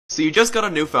So you just got a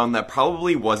new phone that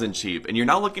probably wasn't cheap, and you're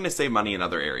now looking to save money in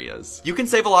other areas. You can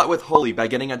save a lot with Holy by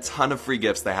getting a ton of free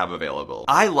gifts they have available.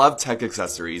 I love tech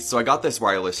accessories, so I got this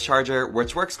wireless charger,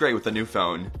 which works great with the new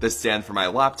phone, this stand for my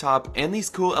laptop, and these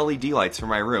cool LED lights for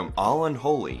my room, all on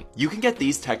Holy. You can get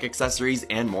these tech accessories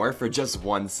and more for just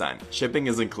 1 cent. Shipping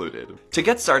is included. To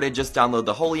get started, just download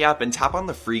the Holy app and tap on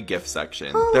the free gift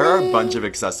section. There are a bunch of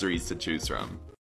accessories to choose from.